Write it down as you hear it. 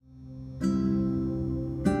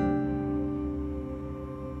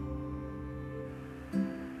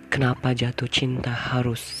Kenapa jatuh cinta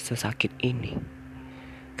harus sesakit ini?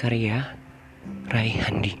 Karya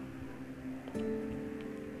Rayhandi.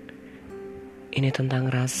 Ini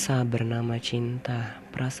tentang rasa bernama cinta,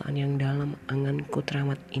 perasaan yang dalam anganku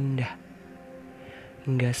teramat indah.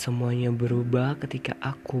 Hingga semuanya berubah ketika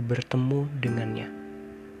aku bertemu dengannya.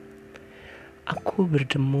 Aku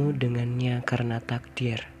bertemu dengannya karena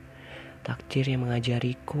takdir yang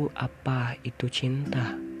mengajariku apa itu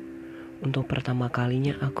cinta. Untuk pertama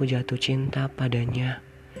kalinya aku jatuh cinta padanya.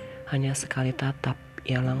 Hanya sekali tatap,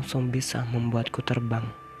 ia langsung bisa membuatku terbang.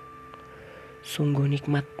 Sungguh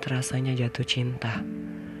nikmat rasanya jatuh cinta.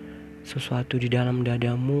 Sesuatu di dalam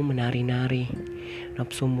dadamu menari-nari,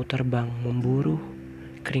 nafsumu terbang memburu,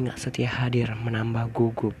 keringat setia hadir menambah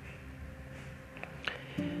gugup.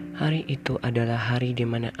 Hari itu adalah hari di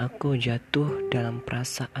mana aku jatuh dalam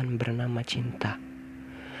perasaan bernama cinta.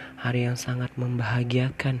 Hari yang sangat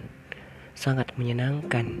membahagiakan, sangat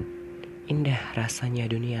menyenangkan, indah rasanya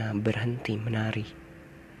dunia berhenti menari.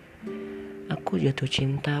 Aku jatuh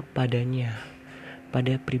cinta padanya,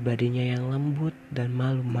 pada pribadinya yang lembut dan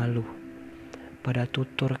malu-malu, pada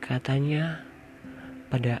tutur katanya,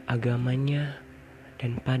 pada agamanya,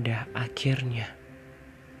 dan pada akhirnya.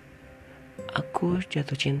 Aku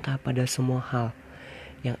jatuh cinta pada semua hal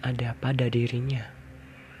yang ada pada dirinya.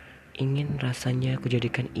 Ingin rasanya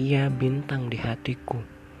kujadikan ia bintang di hatiku,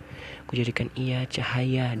 kujadikan ia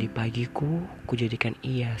cahaya di pagiku, kujadikan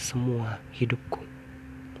ia semua hidupku.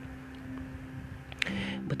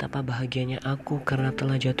 Betapa bahagianya aku karena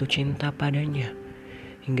telah jatuh cinta padanya,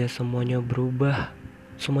 hingga semuanya berubah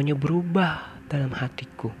dalam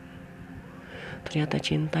hatiku. Ternyata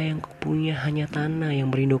cinta yang kupunya hanya tanah yang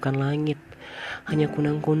merindukan langit, hanya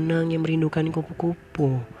kunang-kunang yang merindukan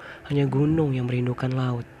kupu-kupu, hanya gunung yang merindukan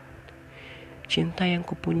laut. Cinta yang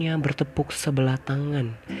kupunya bertepuk sebelah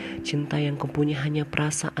tangan. Cinta yang kupunya hanya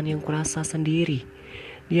perasaan yang kurasa sendiri.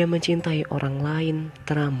 Dia mencintai orang lain,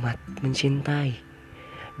 teramat mencintai,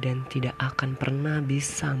 dan tidak akan pernah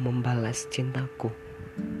bisa membalas cintaku.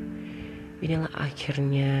 Inilah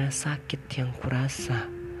akhirnya sakit yang kurasa.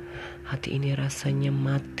 Hati ini rasanya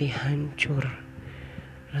mati hancur.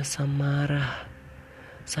 Rasa marah,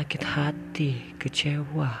 sakit hati,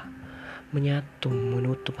 kecewa, menyatu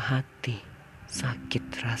menutup hati.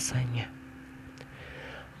 Sakit rasanya.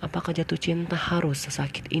 Apakah jatuh cinta harus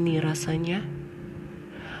sesakit ini rasanya?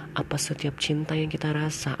 Apa setiap cinta yang kita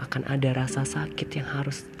rasa akan ada rasa sakit yang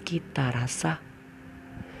harus kita rasa?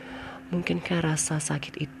 Mungkinkah rasa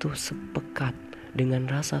sakit itu sepekat dengan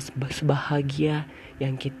rasa sebahagia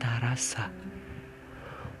yang kita rasa?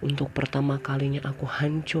 Untuk pertama kalinya aku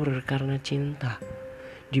hancur karena cinta,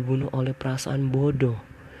 dibunuh oleh perasaan bodoh,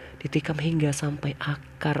 ditikam hingga sampai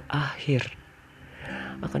akar akhir.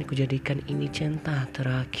 Akan kujadikan ini cinta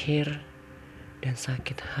terakhir dan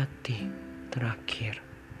sakit hati terakhir.